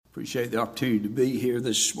Appreciate the opportunity to be here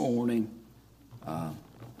this morning.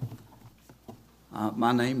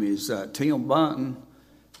 My name is Tim Bunton,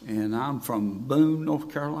 and I'm from Boone,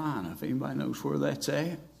 North Carolina. If anybody knows where that's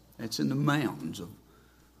at, that's in the mountains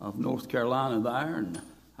of North Carolina there. And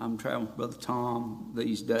I'm traveling with Brother Tom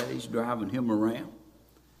these days, driving him around.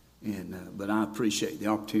 But I appreciate the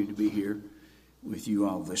opportunity to be here with you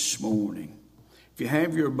all this morning. If you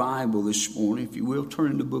have your Bible this morning, if you will,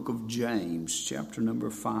 turn to the book of James, chapter number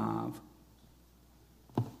 5.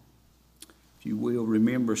 If you will,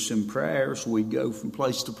 remember some prayers. We go from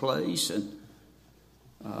place to place, and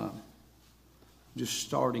just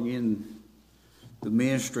starting in the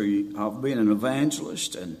ministry of being an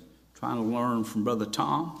evangelist and trying to learn from Brother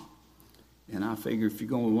Tom. And I figure if you're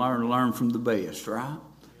going to learn from the best, right?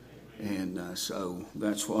 And so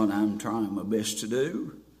that's what I'm trying my best to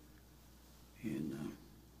do. And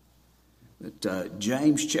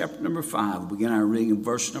James chapter number 5, begin our reading in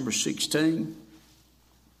verse number 16.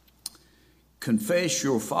 Confess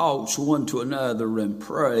your faults one to another and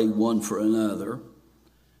pray one for another,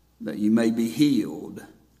 that you may be healed.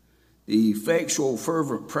 The effectual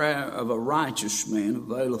fervent prayer of a righteous man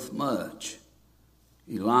availeth much.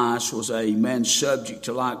 Elias was a man subject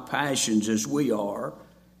to like passions as we are,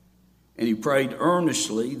 and he prayed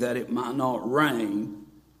earnestly that it might not rain.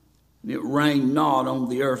 And it rained not on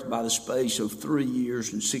the earth by the space of 3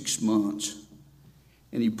 years and 6 months.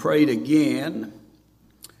 And he prayed again,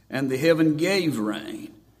 and the heaven gave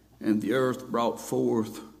rain, and the earth brought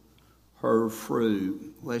forth her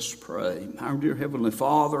fruit. Let's pray. Our dear Heavenly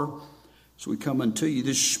Father, as we come unto you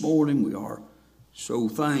this morning, we are so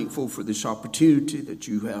thankful for this opportunity that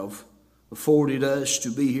you have afforded us to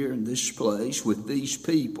be here in this place with these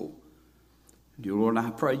people. Dear Lord, I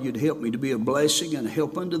pray you'd help me to be a blessing and a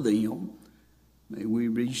help unto them. May we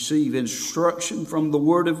receive instruction from the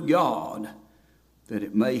Word of God, that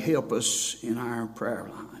it may help us in our prayer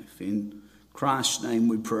life. In Christ's name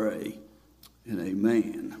we pray, and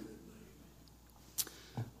amen.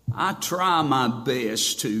 I try my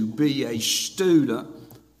best to be a student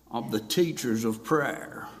of the teachers of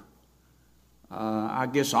prayer. I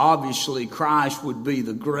guess obviously Christ would be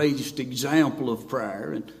the greatest example of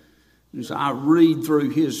prayer. And as I read through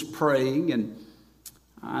his praying, and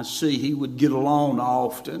I see he would get alone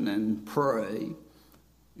often and pray.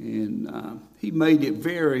 And he made it a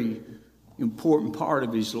very important part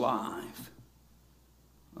of his life.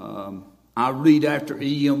 I read after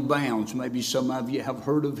E.M. Bounds. Maybe some of you have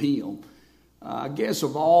heard of him. I guess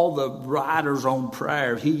of all the writers on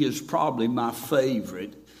prayer, he is probably my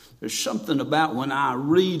favorite. There's something about when I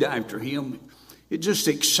read after him, it just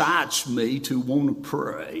excites me to want to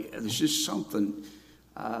pray. There's just something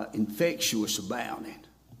infectious about it.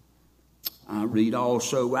 I read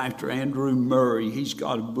also after Andrew Murray. He's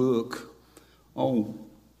got a book on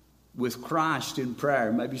With Christ in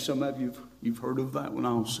Prayer. Maybe some of you've heard of that one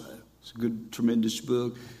also. It's a good, tremendous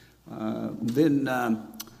book. Then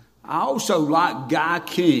I also like Guy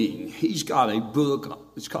King. He's got a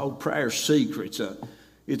book. It's called Prayer Secrets.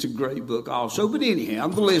 It's a great book also. But anyhow,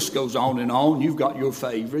 the list goes on and on. You've got your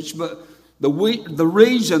favorites. But the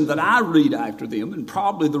reason that I read after them, and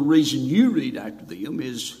probably the reason you read after them,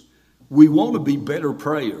 is we want to be better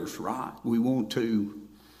prayers, right? We want to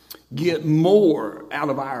get more out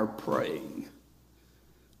of our praying.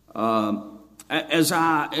 As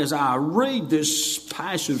I read this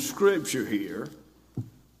passage of Scripture here,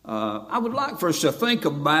 I would like for us to think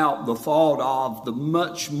about the thought of the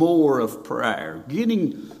much more of prayer,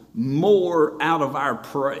 getting more out of our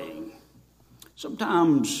praying.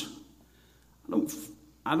 Sometimes,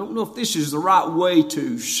 I don't know if this is the right way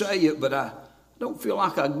to say it, but I don't feel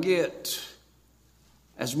like I get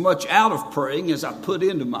as much out of praying as I put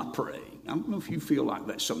into my praying. I don't know if you feel like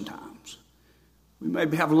that sometimes. We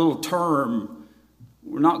maybe have a little term,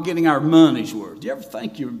 we're not getting our money's worth. Do you ever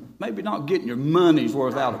think you're maybe not getting your money's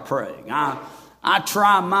worth out of praying? I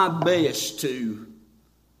try my best to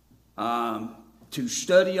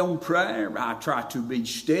study on prayer. I try to be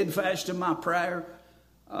steadfast in my prayer.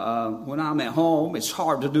 When I'm at home, it's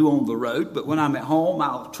hard to do on the road, but when I'm at home,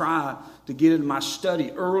 I'll try to get into my study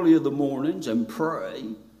early in the mornings and pray.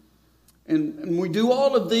 And we do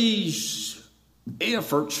all of these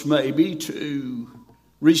efforts maybe to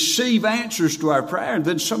receive answers to our prayer, and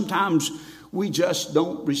then sometimes we just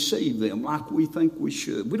don't receive them like we think we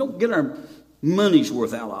should. We don't get our money's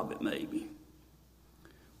worth out of it maybe.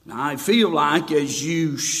 Now, I feel like as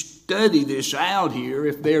you study this out here,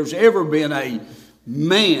 if there's ever been a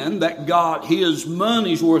man that got his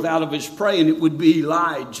money's worth out of his praying, it would be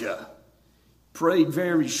Elijah. Prayed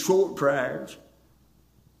very short prayers,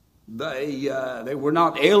 They were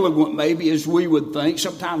not eloquent, maybe, as we would think.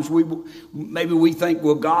 Sometimes we think,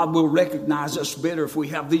 well, God will recognize us better if we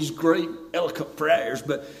have these great, eloquent prayers.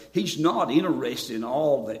 But He's not interested in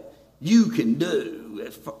all that you can do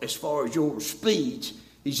as far as your speech.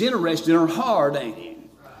 He's interested in our heart, ain't He?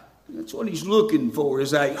 That's what He's looking for,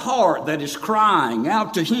 is a heart that is crying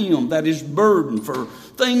out to Him, that is burdened for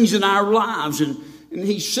things in our lives. And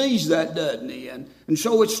He sees that, doesn't He? And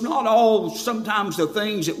so it's not all sometimes the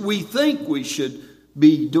things that we think we should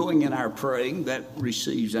be doing in our praying that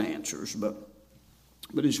receives answers. But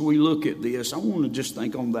as we look at this, I want to just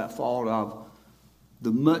think on that thought of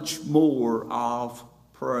the much more of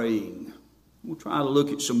praying. We'll try to look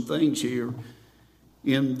at some things here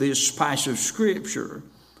in this passage of Scripture.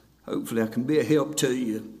 Hopefully I can be a help to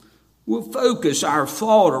you. We'll focus our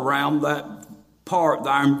thought around that part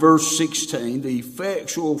there in verse 16, the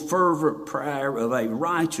effectual fervent prayer of a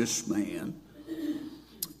righteous man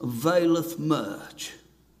availeth much.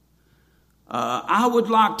 I would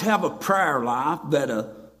like to have a prayer life that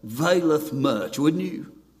availeth much, wouldn't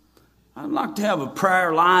you? I'd like to have a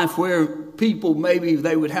prayer life where people, maybe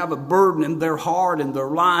they would have a burden in their heart and their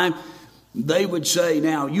life. They would say,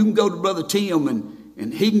 now, you can go to Brother Tim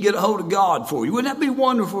and he can get a hold of God for you. Wouldn't that be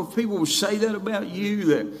wonderful if people would say that about you?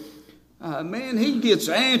 That, man, he gets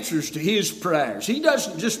answers to his prayers. He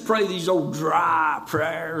doesn't just pray these old dry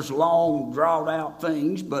prayers, long, drawn-out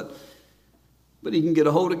things, but he can get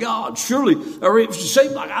a hold of God. Surely, or it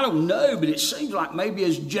seems like, I don't know, but it seems like maybe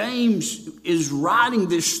as James is writing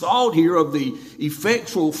this thought here of the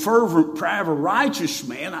effectual, fervent prayer of a righteous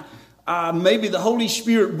man, maybe the Holy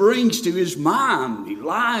Spirit brings to his mind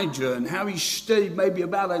Elijah and how he studied maybe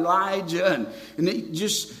about Elijah, and it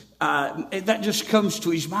just that just comes to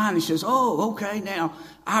his mind. He says, "Oh, okay, now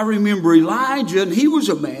I remember Elijah, and he was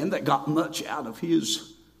a man that got much out of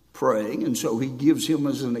his praying," and so he gives him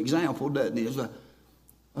as an example, doesn't he,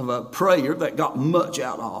 of a prayer that got much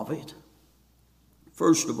out of it.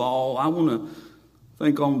 First of all, I want to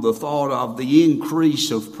think on the thought of the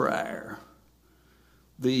increase of prayer.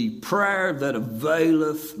 The prayer that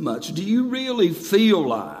availeth much. Do you really feel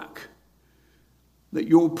like that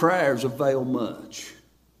your prayers avail much?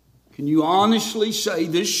 Can you honestly say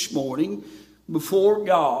this morning before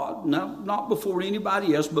God, not before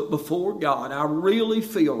anybody else, but before God, I really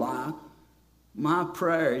feel like my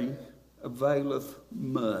prayer availeth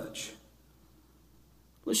much?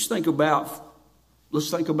 Let's think about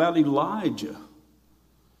Elijah.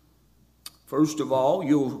 First of all,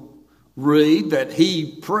 you'll read that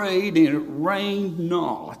he prayed and it rained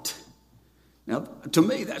not. Now, to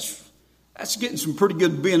me, that's getting some pretty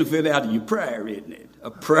good benefit out of your prayer, isn't it? A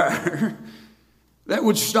prayer that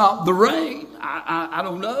would stop the rain. I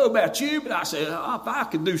don't know about you, but I said, if I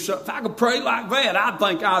could do something, if I could pray like that, I'd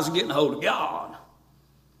think I was getting a hold of God.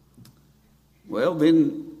 Well,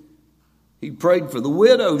 then he prayed for the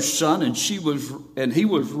widow's son, and he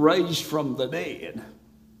was raised from the dead.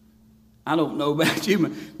 I don't know about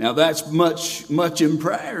you. Now that's much in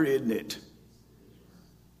prayer, isn't it?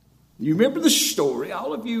 You remember the story.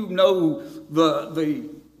 All of you know the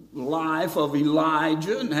life of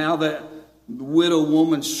Elijah and how that widow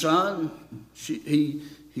woman's son, he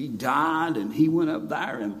died, and he went up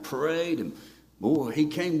there and prayed, and boy, he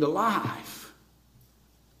came to life.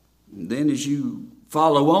 And then as you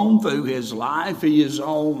follow on through his life, he is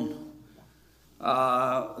on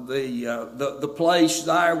the place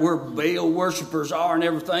there where Baal worshipers are and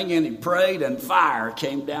everything, and he prayed, and fire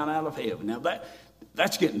came down out of heaven. Now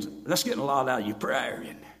that's getting a lot out of your prayer,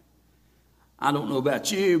 isn't it? I don't know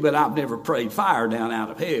about you, but I've never prayed fire down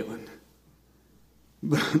out of heaven.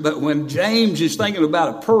 But when James is thinking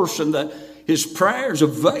about a person that his prayers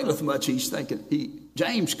availeth much, he's thinking,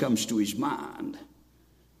 James comes to his mind.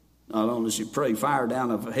 Not only does he pray fire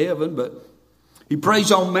down out of heaven, but he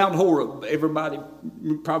prays on Mount Horeb. Everybody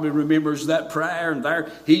probably remembers that prayer, and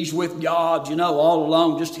there he's with God, all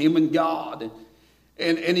alone, just him and God.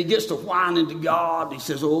 And he gets to whining to God. He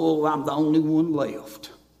says, "Oh, I'm the only one left."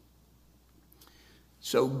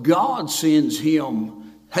 So God sends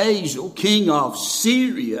him Hazael, king of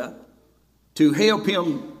Syria, to help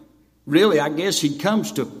him. Really, I guess he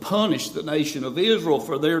comes to punish the nation of Israel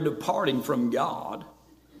for their departing from God.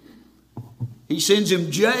 He sends him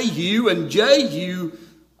Jehu, and Jehu,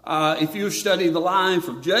 if you study the life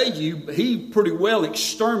of Jehu, he pretty well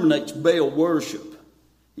exterminates Baal worship.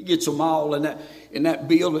 He gets them all in that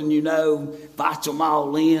building, invites them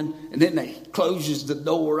all in, and then he closes the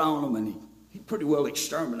door on them, and he pretty well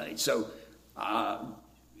exterminates. So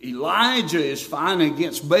Elijah is fighting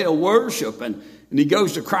against Baal worship, and he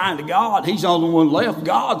goes to crying to God. He's the only one left.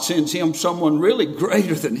 God sends him someone really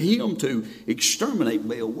greater than him to exterminate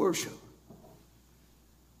Baal worship.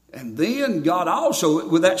 And then God also,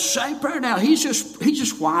 with that same prayer, now he's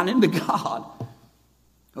just whining to God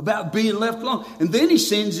about being left alone. And then he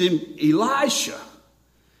sends him Elisha.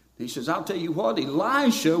 He says, I'll tell you what,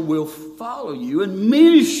 Elisha will follow you and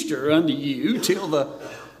minister unto you till the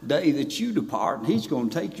day that you depart, and he's going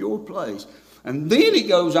to take your place. And then he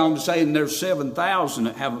goes on to say, and there's 7,000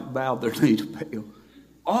 that haven't bowed their knee to Baal.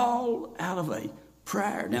 All out of a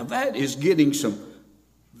prayer. Now that is getting some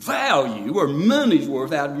value or money's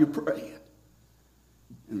worth out of your praying.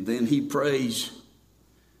 And then he prays,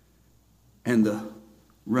 and the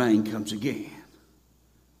rain comes again.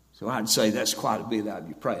 So I'd say that's quite a bit out of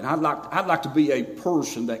your praying. I'd like to be a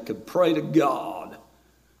person that could pray to God,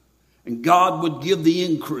 and God would give the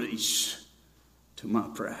increase to my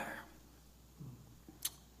prayer.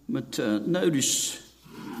 But notice,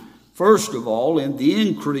 first of all, in the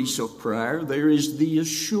increase of prayer, there is the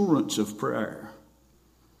assurance of prayer.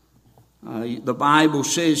 The Bible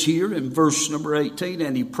says here in verse number 18,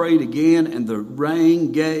 and he prayed again, and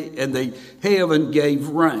the heaven gave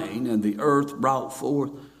rain, and the earth brought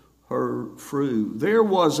forth her fruit. There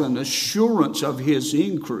was an assurance of his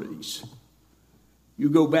increase. You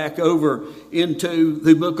go back over into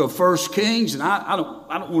the book of 1 Kings, and I don't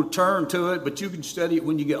want to turn to it, but you can study it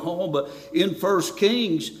when you get home. But in 1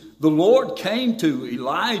 Kings, the Lord came to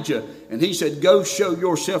Elijah, and he said, go show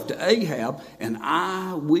yourself to Ahab, and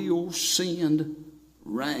I will send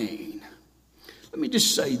rain. Let me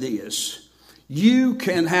just say this. You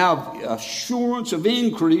can have assurance of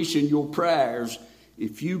increase in your prayers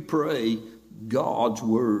if you pray God's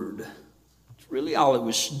word. Really all it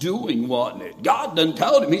was doing, wasn't it? God done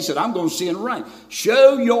told him. He said, I'm going to send rain.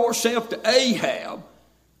 Show yourself to Ahab,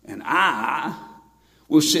 and I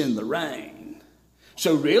will send the rain.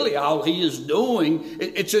 So really all he is doing,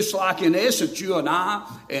 it's just like in essence you and I,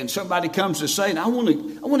 and somebody comes to say, I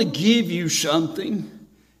want to give you something.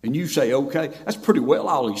 And you say, okay, that's pretty well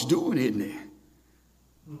all he's doing, isn't it?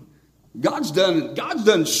 God's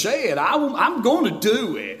done said, I'm going to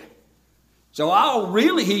do it. So all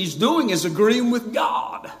really he's doing is agreeing with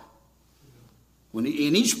God. When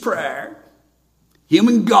in his prayer, him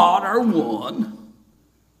and God are one.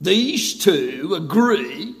 These two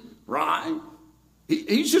agree, right?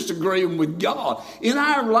 He's just agreeing with God. In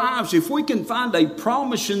our lives, if we can find a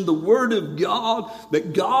promise in the Word of God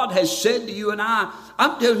that God has said to you and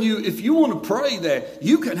I'm telling you, if you want to pray that,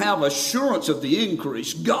 you can have assurance of the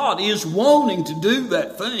increase. God is wanting to do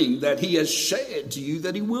that thing that he has said to you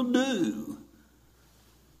that he will do.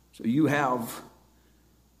 So you have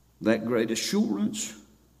that great assurance.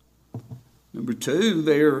 Number two,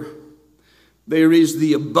 there is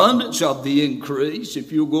the abundance of the increase.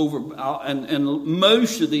 If you'll go over, and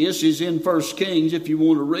most of this is in 1 Kings, if you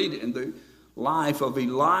want to read it in the life of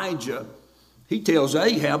Elijah. He tells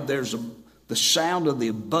Ahab there's the sound of the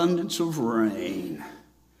abundance of rain.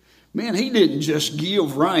 Man, he didn't just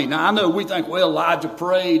give rain. Now, I know we think, well, Elijah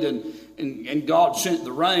prayed and God sent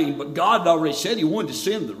the rain, but God already said he wanted to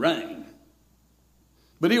send the rain.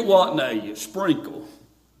 But it wasn't a sprinkle.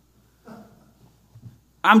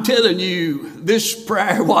 I'm telling you, this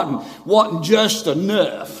prayer wasn't just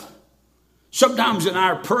enough. Sometimes in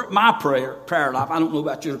my prayer life, I don't know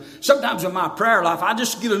about you, sometimes in my prayer life, I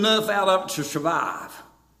just get enough out of it to survive.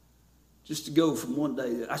 Just to go from one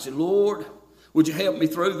day. I said, Lord, would you help me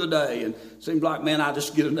through the day? And it seems like, man, I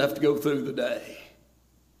just get enough to go through the day.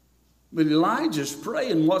 But Elijah's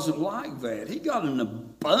praying wasn't like that. He got an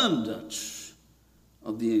abundance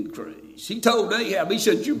of the increase. He told Ahab, he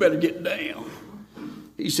said, you better get down.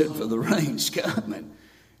 He said, for the rain's coming.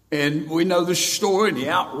 And we know the story, and he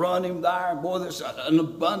outrun him there. Boy, there's an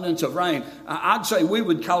abundance of rain. I'd say we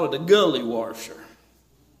would call it a gully washer.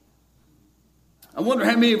 I wonder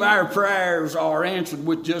how many of our prayers are answered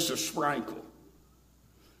with just a sprinkle.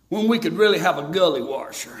 When we could really have a gully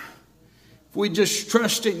washer. If we just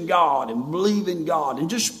trust in God and believe in God and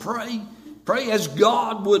just pray as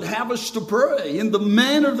God would have us to pray, in the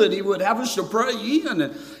manner that he would have us to pray in.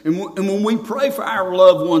 And when we pray for our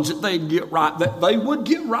loved ones that they'd get right, that they would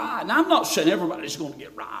get right. And I'm not saying everybody's going to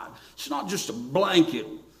get right. It's not just a blanket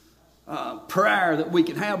prayer that we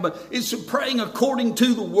can have, but it's praying according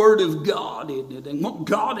to the Word of God, isn't it? And what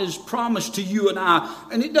God has promised to you and I,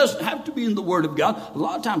 and it doesn't have to be in the Word of God. A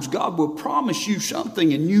lot of times God will promise you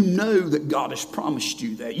something and you know that God has promised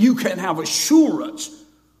you that. You can have assurance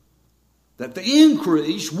that the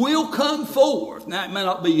increase will come forth. Now, it may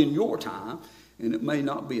not be in your time, and it may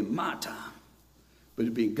not be in my time, but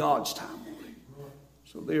it'll be in God's time.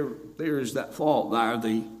 So there is that fault there,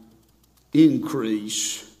 the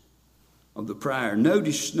increase of the prayer.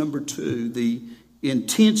 Notice number 2, the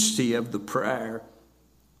intensity of the prayer.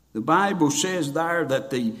 The Bible says there that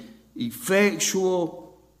the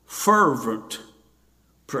effectual, fervent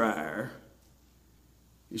prayer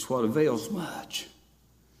is what avails much.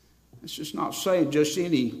 It's just not saying just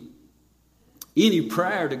any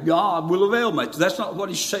prayer to God will avail much. That's not what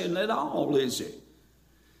he's saying at all, is it?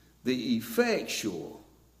 The effectual,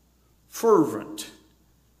 fervent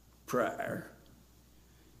prayer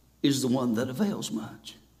is the one that avails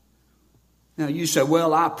much. Now you say,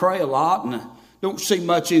 well, I pray a lot and I don't see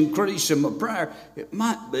much increase in my prayer. It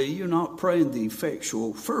might be you're not praying the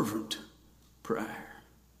effectual, fervent prayer.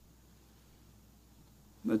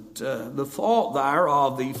 But the fault there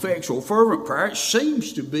of the effectual, fervent prayer, it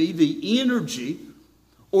seems to be the energy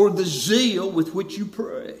or the zeal with which you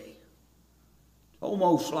pray. It's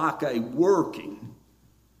almost like a working.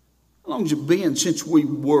 How long has it been since we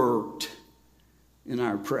worked in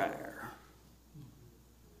our prayer?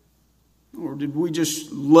 Or did we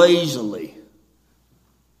just lazily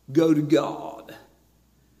go to God?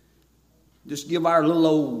 Just give our little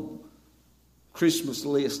old Christmas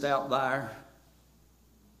list out there.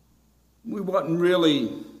 We wasn't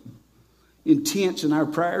really intense in our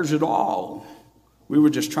prayers at all. We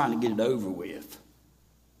were just trying to get it over with.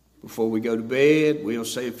 Before we go to bed, we'll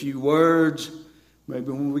say a few words.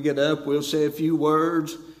 Maybe when we get up, we'll say a few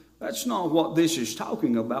words. That's not what this is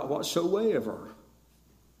talking about whatsoever.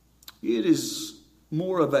 It is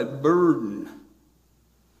more of a burden.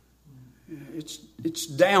 It's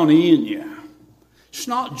down in you. It's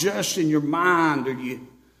not just in your mind or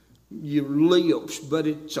your lips, but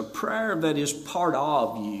it's a prayer that is part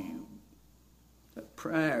of you. That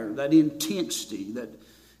prayer, that intensity that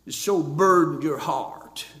is so burdened your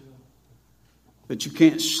heart that you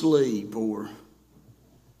can't sleep, or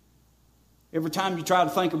every time you try to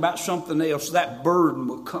think about something else, that burden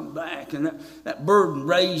will come back, and that burden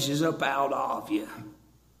raises up out of you.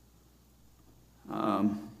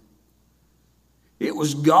 It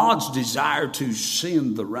was God's desire to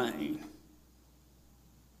send the rain.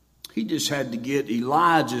 He just had to get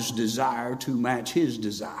Elijah's desire to match his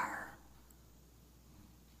desire.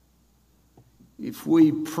 If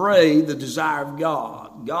we pray the desire of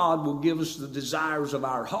God, God will give us the desires of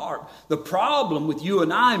our heart. The problem with you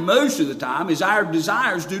and I most of the time is our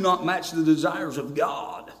desires do not match the desires of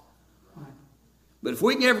God. But if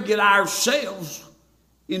we can ever get ourselves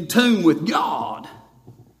in tune with God,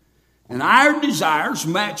 and our desires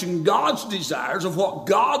matching God's desires of what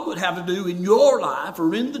God would have to do in your life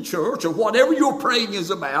or in the church or whatever your praying is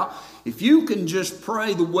about, if you can just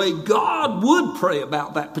pray the way God would pray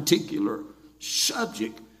about that particular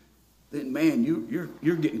subject, then man,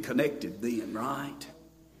 you're getting connected then, right?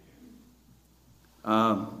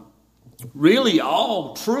 Really,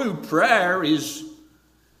 all true prayer is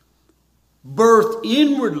birthed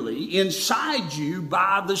inwardly inside you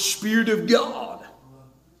by the Spirit of God.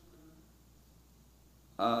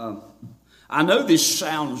 I know this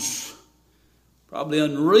sounds probably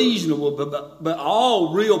unreasonable, but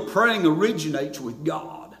all real praying originates with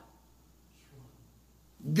God.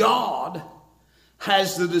 God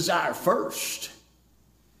has the desire first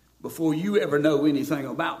before you ever know anything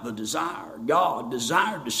about the desire. God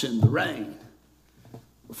desired to send the rain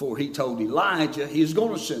before he told Elijah he was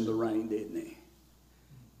going to send the rain, didn't he?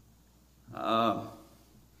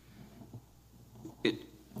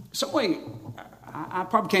 Some way, I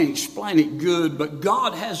probably can't explain it good, but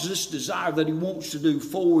God has this desire that he wants to do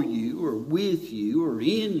for you or with you or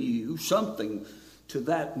in you, something to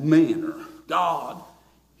that manner. God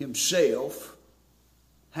himself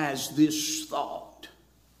has this thought.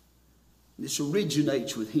 This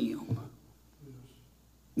originates with him.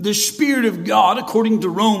 The Spirit of God, according to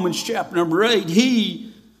Romans chapter number 8,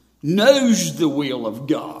 he knows the will of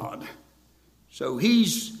God. So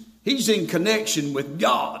he's in connection with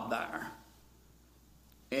God there.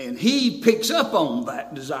 And he picks up on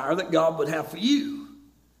that desire that God would have for you.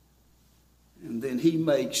 And then he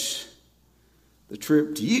makes the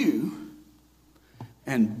trip to you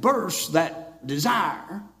and bursts that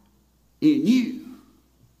desire in you.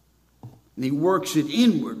 And he works it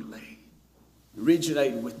inwardly,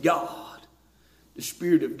 originated with God, the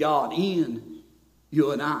Spirit of God in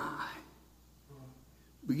you and I.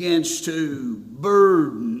 Begins to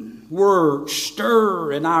burden, work,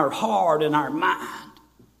 stir in our heart and our mind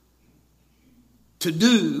to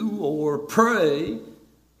do or pray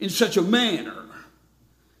in such a manner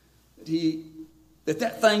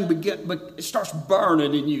that thing it starts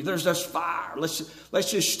burning in you. There's this fire.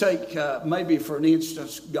 Let's just take maybe for an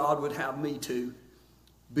instance, God would have me to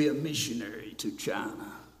be a missionary to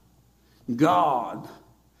China. God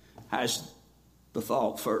has the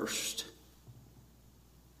thought first.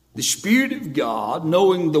 The Spirit of God,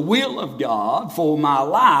 knowing the will of God for my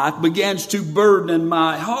life, begins to burden in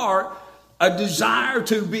my heart a desire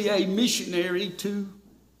to be a missionary to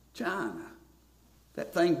China.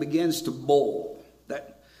 That thing begins to boil.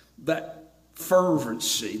 That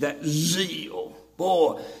fervency, that zeal.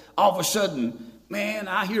 Boy, all of a sudden, man,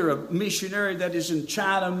 I hear a missionary that is in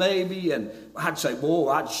China maybe, and I'd say, boy,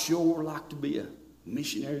 I'd sure like to be a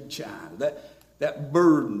missionary to China. That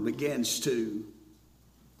burden begins to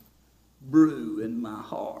brew in my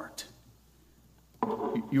heart.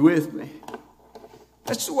 You with me?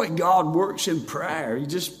 That's the way God works in prayer.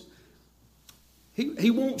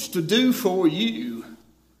 He wants to do for you.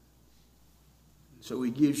 So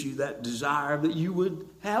He gives you that desire that you would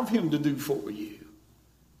have Him to do for you.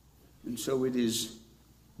 And so it is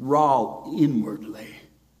wrought inwardly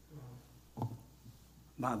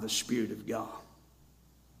by the Spirit of God.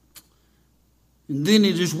 And then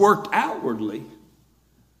it is worked outwardly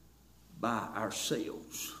by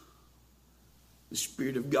ourselves. The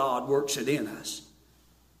Spirit of God works it in us.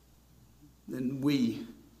 Then we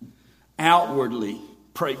outwardly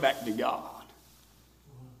pray back to God.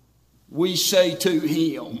 We say to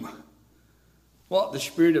Him what the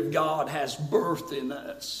Spirit of God has birthed in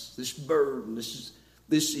us. This burden, this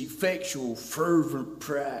effectual, fervent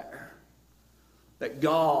prayer that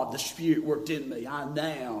God, the Spirit, worked in me. I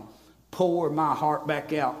now pour my heart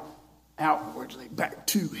back out outwardly, back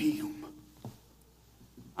to Him.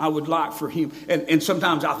 I would like for Him, and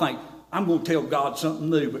sometimes I think, I'm going to tell God something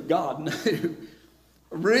new, but God knew.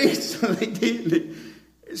 Recently, didn't He?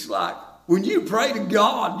 It's like, when you pray to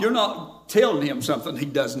God, you're not telling Him something He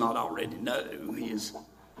does not already know.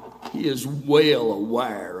 He is well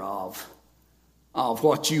aware of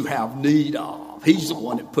what you have need of. He's the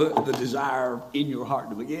one that put the desire in your heart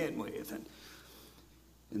to begin with.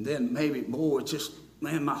 And then maybe, boy, it's just,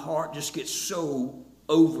 man, my heart just gets so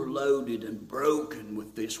overloaded and broken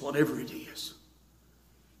with this, whatever it is.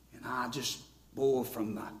 And I just, boy,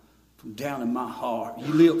 from down in my heart, your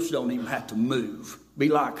lips don't even have to move. Be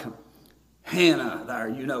like Hannah there,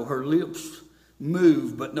 her lips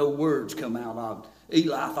move, but no words come out of it.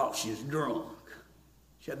 Eli thought she was drunk.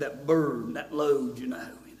 She had that burden, that load, in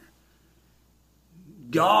her.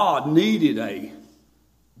 God needed a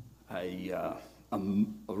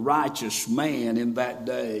righteous man in that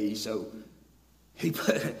day, so he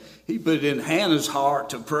put it in Hannah's heart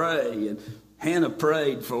to pray, and Hannah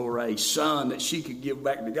prayed for a son that she could give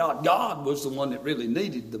back to God. God was the one that really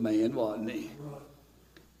needed the man, wasn't He?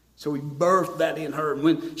 So He birthed that in her. And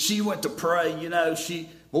when she went to pray,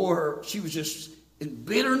 she was just in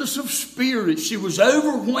bitterness of spirit. She was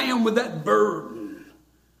overwhelmed with that burden.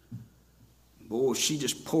 Boy, she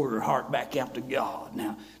just poured her heart back out to God.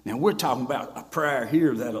 Now we're talking about a prayer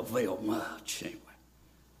here that'll avail much, anyway.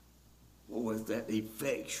 Boy, that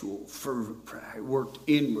effectual, fervent prayer. It worked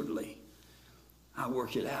inwardly. I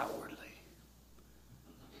work it outwardly.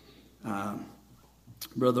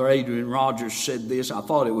 Brother Adrian Rogers said this. I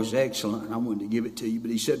thought it was excellent. I wanted to give it to you.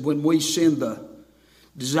 But he said, when we send the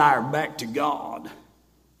desire back to God,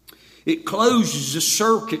 it closes the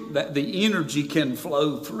circuit that the energy can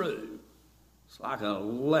flow through. It's like an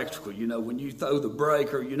electrical, when you throw the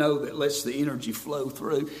breaker, that lets the energy flow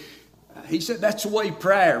through. He said that's the way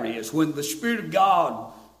prayer is. When the Spirit of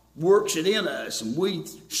God works it in us and we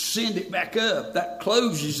send it back up, that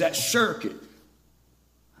closes that circuit.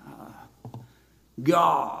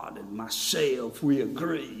 God and myself, we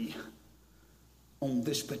agree on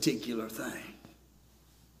this particular thing.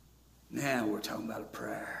 Now we're talking about a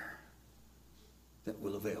prayer that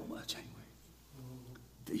will avail much, ain't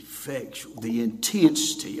we? The effectual, the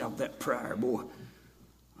intensity of that prayer, boy,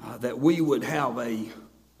 that we would have a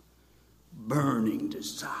burning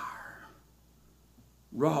desire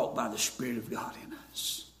wrought by the Spirit of God in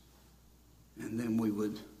us. And then we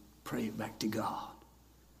would pray it back to God.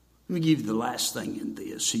 Let me give you the last thing in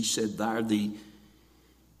this. He said there, the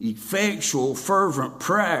effectual, fervent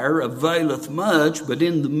prayer availeth much, but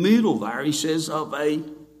in the middle there, he says, of a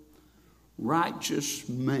righteous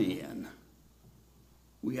man.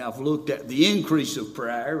 We have looked at the increase of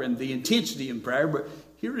prayer and the intensity in prayer, but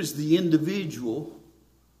here is the individual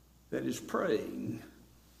that is praying.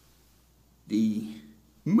 The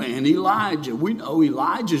man Elijah. We know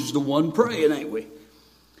Elijah's the one praying, ain't we?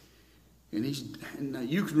 And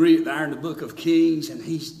you can read it there in the book of Kings, and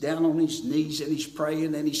he's down on his knees and he's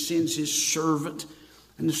praying, and he sends his servant,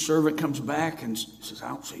 and the servant comes back and says, I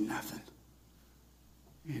don't see nothing.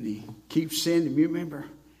 And he keeps sending him, you remember?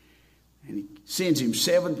 And he sends him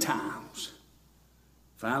 7 times.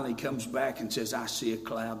 Finally, he comes back and says, I see a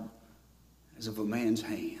cloud as of a man's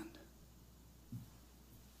hand.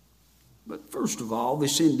 But first of all,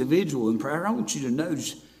 this individual in prayer, I want you to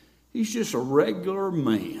notice, he's just a regular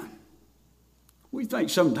man. We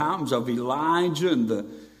think sometimes of Elijah and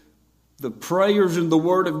the prayers and the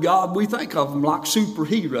Word of God. We think of them like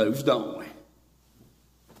superheroes, don't we?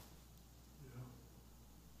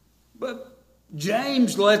 But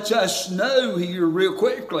James lets us know here real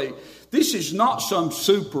quickly, this is not some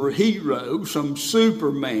superhero, some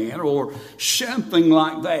Superman or something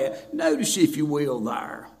like that. Notice, if you will,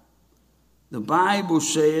 there. The Bible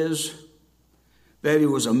says that he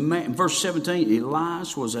was a man, verse 17,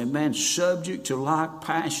 Elias was a man subject to like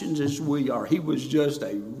passions as we are. He was just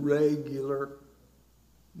a regular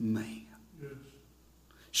man.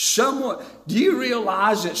 Yes. Do you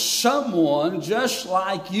realize that someone just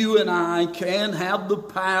like you and I can have the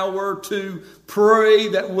power to pray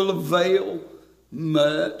that will avail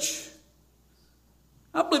much?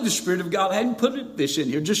 I believe the Spirit of God hadn't put this in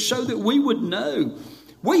here just so that we would know.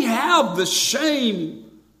 We have the same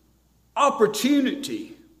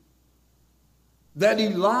opportunity that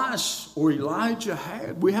Elias or Elijah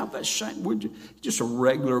had. We have that same. We're just a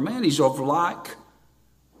regular man. He's of like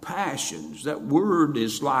passions. That word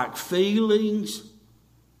is like feelings.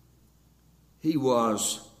 He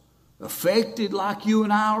was affected like you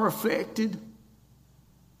and I are affected.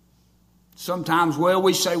 Sometimes,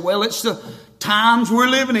 we say, it's the times we're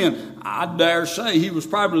living in. I dare say he was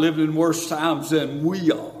probably living in worse times than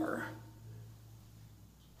we are.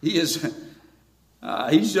 He's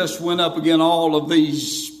just went up against all of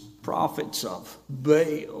these prophets of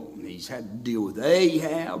Baal. And he's had to deal with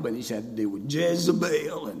Ahab, and he's had to deal with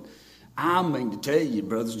Jezebel. And I mean to tell you,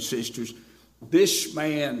 brothers and sisters, this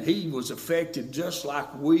man, he was affected just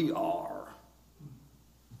like we are.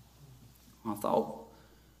 I thought,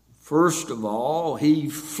 first of all, he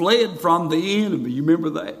fled from the enemy. You remember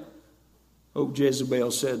that? Oh,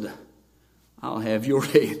 Jezebel said, I'll have your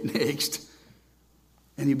head next.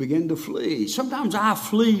 And he began to flee. Sometimes I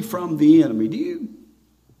flee from the enemy. Do you?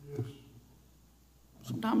 Yes.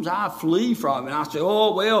 Sometimes I flee from it. I say,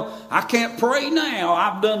 I can't pray now.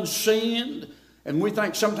 I've done sinned. And we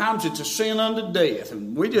think sometimes it's a sin unto death.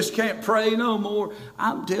 And we just can't pray no more.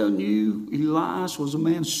 I'm telling you, Elias was a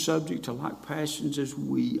man subject to like passions as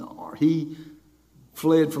we are. He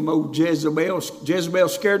fled from old Jezebel. Jezebel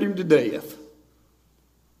scared him to death.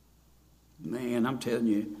 Man, I'm telling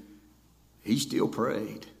you, he still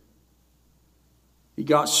prayed. He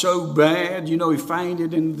got so bad, he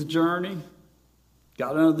fainted in the journey.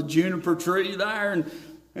 Got under the juniper tree there,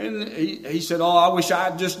 and he said, I wish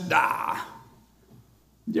I'd just die.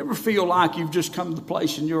 You ever feel like you've just come to the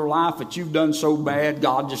place in your life that you've done so bad,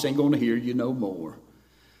 God just ain't going to hear you no more?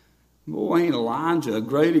 Boy, ain't Elijah a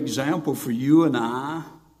great example for you and I?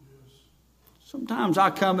 Sometimes I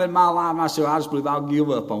come in my life and I say, I just believe I'll give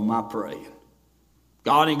up on my praying.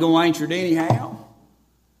 God ain't going to answer it anyhow.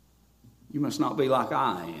 You must not be like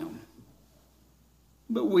I am.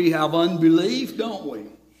 But we have unbelief, don't we?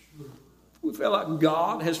 We feel like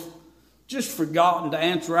God has just forgotten to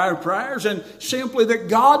answer our prayers, and simply that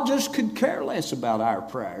God just could care less about our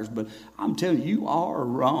prayers. But I'm telling you, you are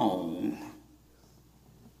wrong.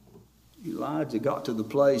 Elijah got to the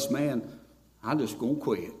place, man, I'm just going to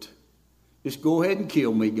quit. Just go ahead and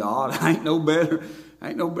kill me, God. I ain't no better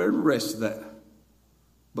than the rest of that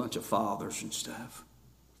bunch of fathers and stuff.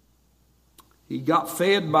 He got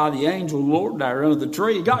fed by the angel of the Lord there under the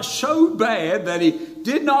tree. It got so bad that he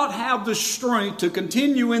did not have the strength to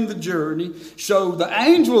continue in the journey. So the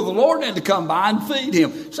angel of the Lord had to come by and feed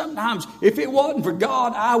him. Sometimes, if it wasn't for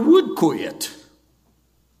God, I would quit.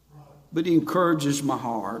 But he encourages my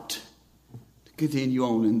heart to continue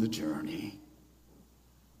on in the journey.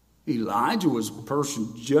 Elijah was a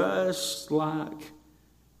person just like,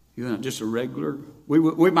 just a regular,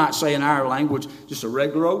 we might say in our language, just a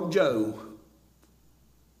regular old Joe.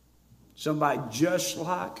 Somebody just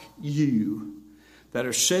like you that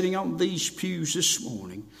are sitting on these pews this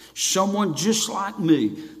morning. Someone just like me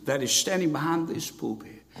that is standing behind this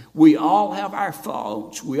pulpit. We all have our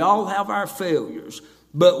faults. We all have our failures.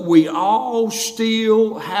 But we all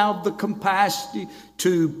still have the capacity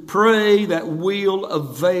to pray that will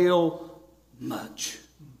avail much.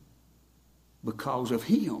 Because of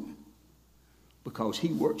Him. Because He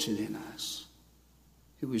works it in us.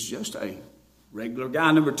 He was just a regular guy.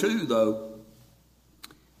 Number two, though,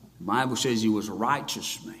 the Bible says he was a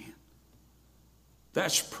righteous man.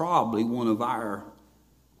 That's probably one of our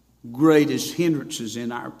greatest hindrances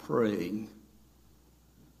in our praying.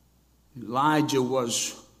 Elijah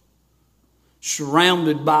was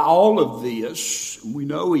surrounded by all of this. We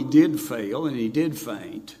know he did fail and he did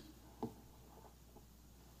faint.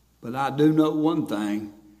 But I do know one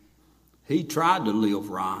thing. He tried to live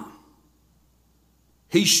right.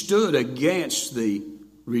 He stood against the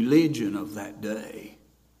religion of that day.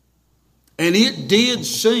 And it did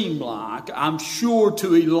seem like, I'm sure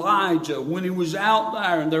to Elijah, when he was out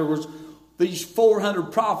there and there was these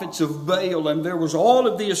 400 prophets of Baal and there was all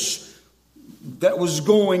of this that was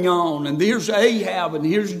going on, and here's Ahab and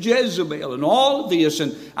here's Jezebel and all of this,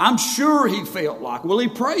 and I'm sure he felt like, well, he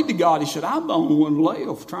prayed to God. He said, I'm the only one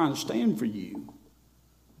left trying to stand for you.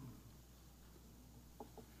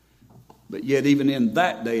 But yet even in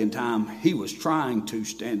that day and time, he was trying to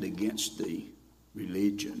stand against the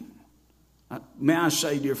religion. May I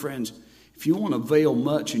say, dear friends, if you want to avail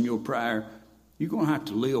much in your prayer, you're going to have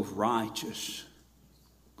to live righteous.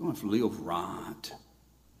 You're going to have to live right.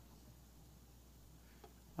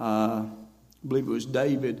 I believe it was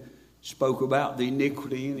David spoke about the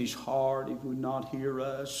iniquity in his heart. He would not hear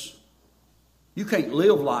us. You can't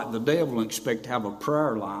live like the devil and expect to have a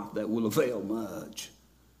prayer life that will avail much.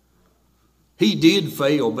 He did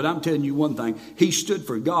fail, but I'm telling you one thing. He stood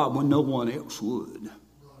for God when no one else would.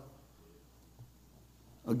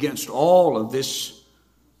 Against all of this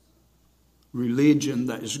religion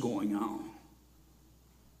that is going on.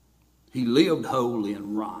 He lived holy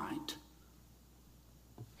and right.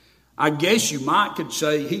 I guess you could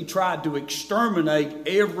say he tried to exterminate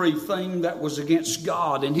everything that was against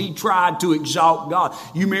God, and he tried to exalt God.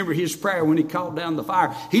 You remember his prayer when he called down the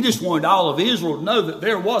fire. He just wanted all of Israel to know that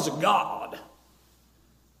there was a God.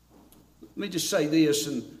 Let me just say this,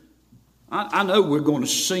 and I know we're going to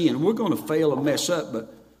sin, we're going to fail and mess up,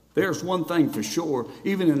 but there's one thing for sure.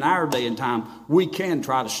 Even in our day and time, we can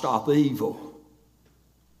try to stop evil.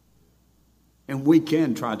 And we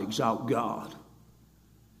can try to exalt God.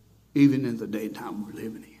 Even in the day and time we're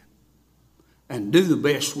living in. And do the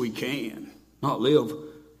best we can. Not live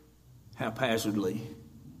haphazardly.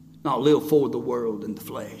 Not live for the world and the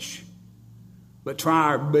flesh. But try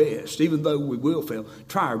our best, even though we will fail,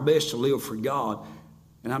 try our best to live for God.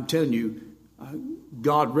 And I'm telling you,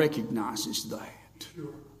 God recognizes that.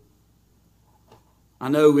 I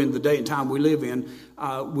know in the day and time we live in,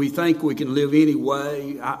 we think we can live any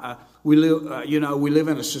way. We live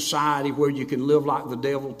in a society where you can live like the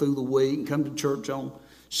devil through the week and come to church on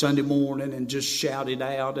Sunday morning and just shout it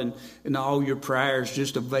out and all your prayers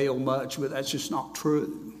just avail much, but that's just not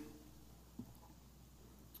true.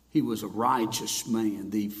 He was a righteous man.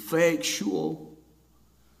 The effectual,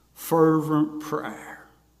 fervent prayer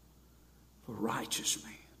of a righteous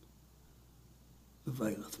man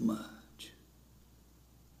availeth much.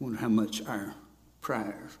 I wonder how much our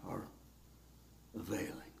prayers are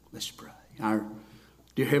availing. Let's pray. Our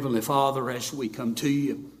dear Heavenly Father, as we come to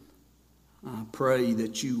you, I pray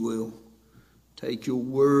that you will take your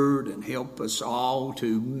word and help us all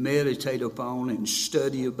to meditate upon and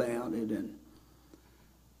study about it and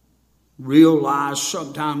realize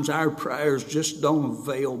sometimes our prayers just don't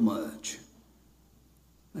avail much.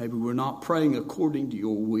 Maybe we're not praying according to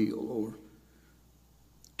your will or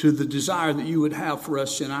to the desire that you would have for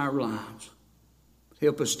us in our lives.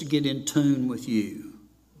 Help us to get in tune with you,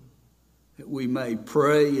 that we may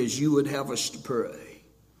pray as you would have us to pray,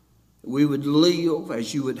 that we would live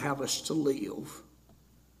as you would have us to live,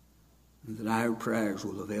 and that our prayers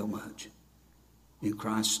will avail much. In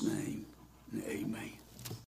Christ's name, amen.